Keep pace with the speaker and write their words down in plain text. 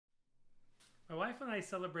My wife and I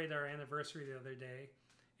celebrated our anniversary the other day,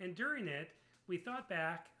 and during it, we thought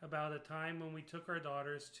back about a time when we took our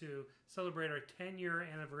daughters to celebrate our 10-year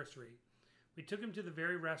anniversary. We took them to the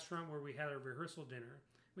very restaurant where we had our rehearsal dinner.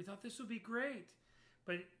 We thought this would be great,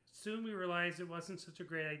 but soon we realized it wasn't such a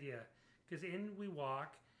great idea because in we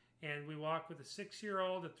walk, and we walk with a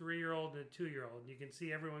 6-year-old, a 3-year-old, and a 2-year-old. And you can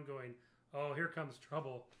see everyone going, oh, here comes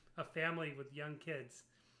trouble, a family with young kids.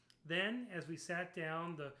 Then, as we sat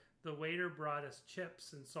down, the waiter brought us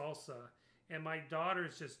chips and salsa, and my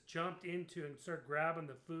daughters just jumped into and started grabbing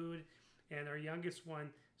the food, and our youngest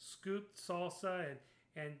one scooped salsa,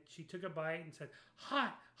 and she took a bite and said,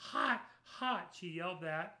 hot, hot, hot. She yelled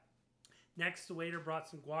that. Next, the waiter brought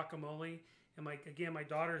some guacamole, and my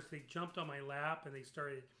daughters, they jumped on my lap, and they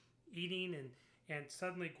started eating, and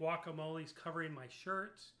suddenly guacamole's covering my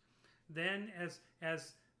shirt. Then,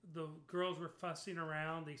 as the girls were fussing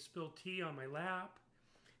around, they spilled tea on my lap.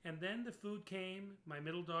 And then the food came. My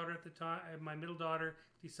middle daughter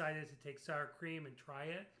decided to take sour cream and try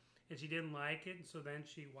it, and she didn't like it, and so then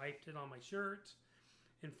she wiped it on my shirt.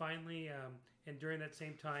 And finally, and during that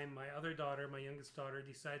same time, my other daughter, my youngest daughter,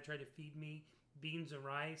 decided to try to feed me beans and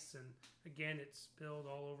rice, and again, it spilled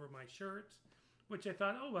all over my shirt, which I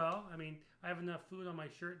thought, oh well, I mean, I have enough food on my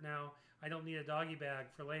shirt now. I don't need a doggy bag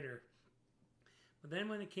for later. But then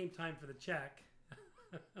when it came time for the check,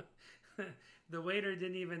 the waiter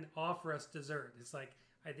didn't even offer us dessert. It's like,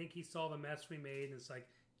 I think he saw the mess we made, and it's like,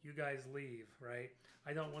 you guys leave, right?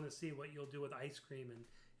 I don't want to see what you'll do with ice cream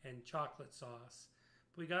and chocolate sauce.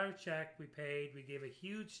 But we got our check, we paid, we gave a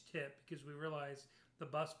huge tip because we realized the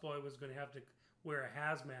busboy was going to have to wear a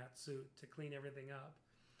hazmat suit to clean everything up.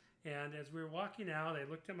 And as we were walking out, I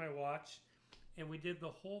looked at my watch, and we did the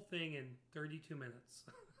whole thing in 32 minutes.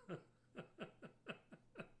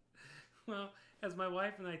 Well, as my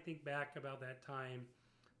wife and I think back about that time,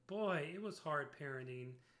 boy, it was hard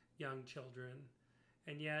parenting young children,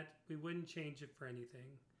 and yet we wouldn't change it for anything.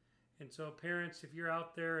 And so parents, if you're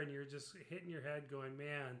out there and you're just hitting your head going,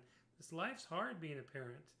 man, this life's hard being a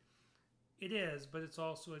parent. It is, but it's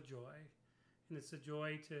also a joy. And it's a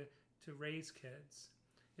joy to raise kids.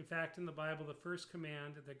 In fact, in the Bible, the first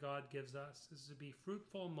command that God gives us is to be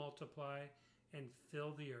fruitful, multiply, and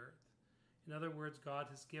fill the earth. In other words, God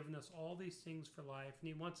has given us all these things for life, and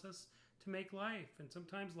He wants us to make life. And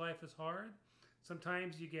sometimes life is hard.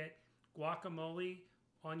 Sometimes you get guacamole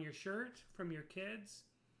on your shirt from your kids,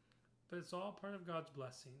 but it's all part of God's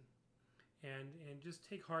blessing. And just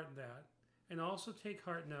take heart in that. And also take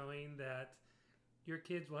heart knowing that your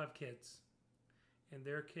kids will have kids, and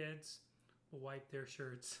their kids will wipe their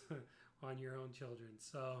shirts on your own children.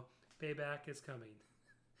 So payback is coming.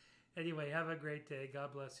 Anyway, have a great day.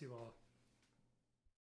 God bless you all.